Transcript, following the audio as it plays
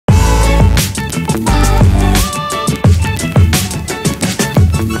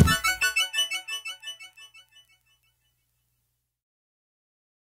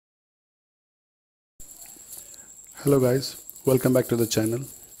Hello guys, welcome back to the channel.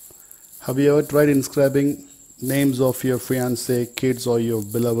 Have you ever tried inscribing names of your fiance, kids or your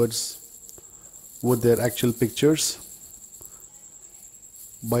beloveds with their actual pictures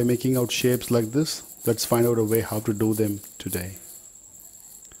by making out shapes like this? Let's find out a way how to do them today.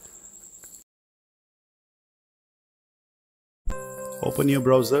 Open your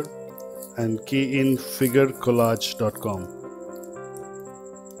browser and key in figurecollage.com.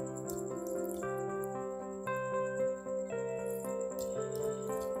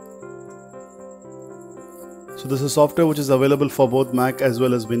 So this is software which is available for both Mac as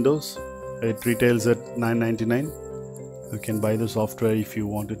well as Windows. It retails at $9.99. You can buy the software if you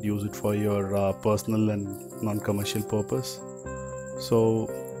want to use it for your personal and non-commercial purpose. So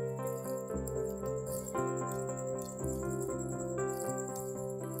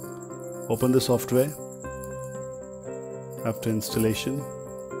open the software after installation.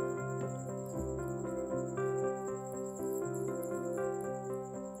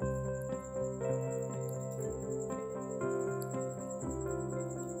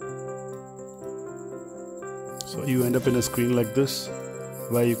 So you end up in a screen like this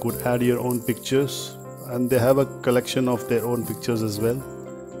where you could add your own pictures, and they have a collection of their own pictures as well.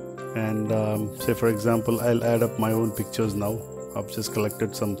 And say for example, I'll add up my own pictures now. I've just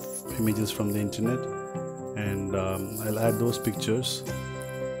collected some images from the internet, and I'll add those pictures,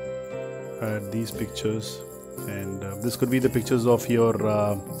 add these pictures, and this could be the pictures of your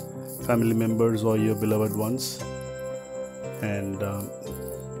family members or your beloved ones. And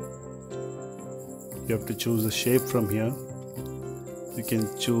you have to choose a shape from here. You can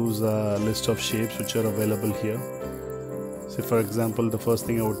choose a list of shapes which are available here. So for example, the first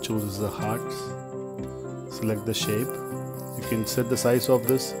thing I would choose is a heart. Select the shape. You can set the size of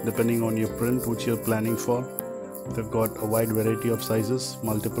this depending on your print which you're planning for. They've got a wide variety of sizes,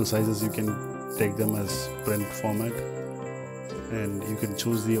 multiple sizes. You can take them as print format, and you can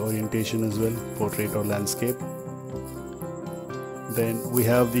choose the orientation as well, portrait or landscape. Then we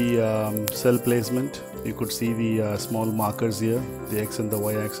have the cell placement. You could see the small markers here, the X and the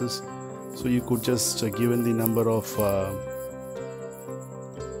Y axis. So you could just give in the number of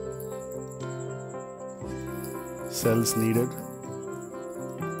cells needed,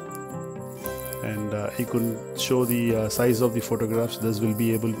 and you could show the size of the photographs. This will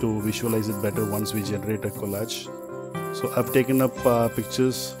be able to visualize it better once we generate a collage. So I've taken up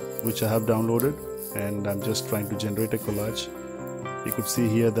pictures which I have downloaded, and I'm just trying to generate a collage. You could see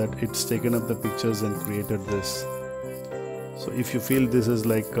here that it's taken up the pictures and created this. So if you feel this is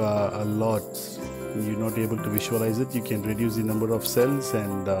like a lot, you're not able to visualize it, you can reduce the number of cells,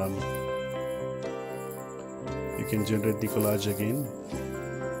 and you can generate the collage again.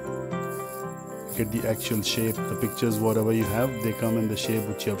 Get the actual shape. The pictures, whatever you have, they come in the shape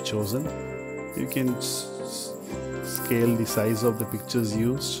which you have chosen. You can scale the size of the pictures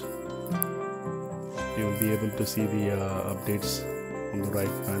used. You will be able to see the updates on the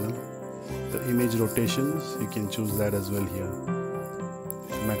right panel. The image rotations, you can choose that as well here.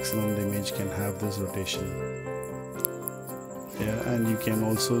 Maximum the image can have this rotation. Yeah, and you can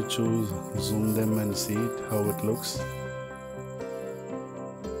also choose zoom them and see it, how it looks.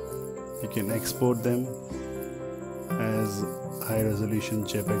 You can export them as high resolution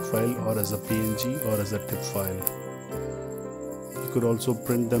JPEG file, or as a PNG, or as a TIFF file. You could also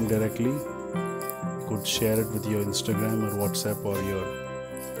print them directly. Could share it with your Instagram or WhatsApp or your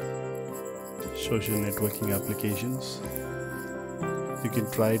social networking applications. You can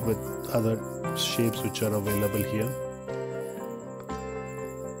try it with other shapes which are available here.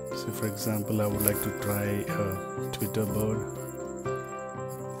 So for example, I would like to try a Twitter bird.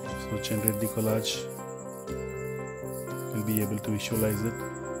 So generate the collage. You'll be able to visualize it.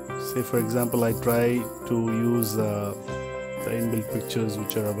 Say for example, I try to use the inbuilt pictures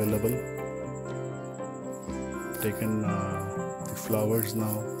which are available. Taken the flowers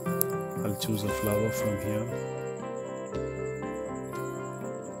now. I'll choose a flower from here,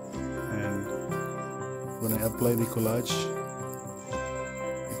 and when I apply the collage,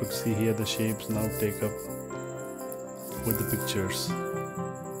 you could see here the shapes now take up with the pictures.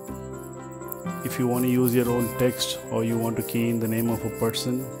 If you want to use your own text, or you want to key in the name of a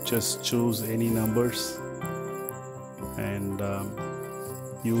person, just choose any numbers and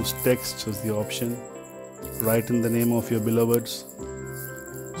use text as the option. Write in the name of your beloveds,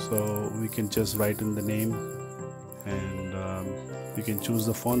 so we can just write in the name, and you can choose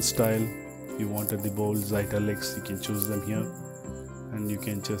the font style. If you wanted the bolds, italics, you can choose them here, and you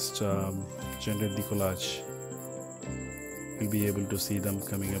can just generate the collage. You'll be able to see them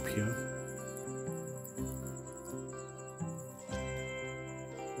coming up here.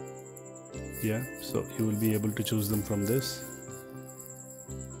 Yeah, so you will be able to choose them from this.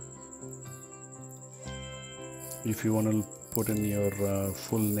 If you want to put in your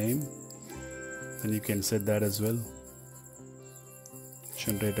full name, then you can set that as well.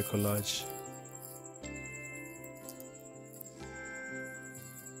 Generate a collage.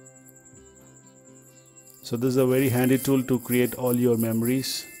 So this is a very handy tool to create all your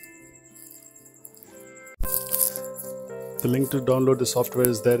memories. The link to download the software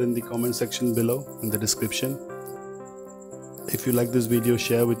is there in the comment section below in the description. If you like this video,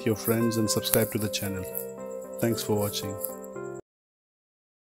 share with your friends and subscribe to the channel. Thanks for watching.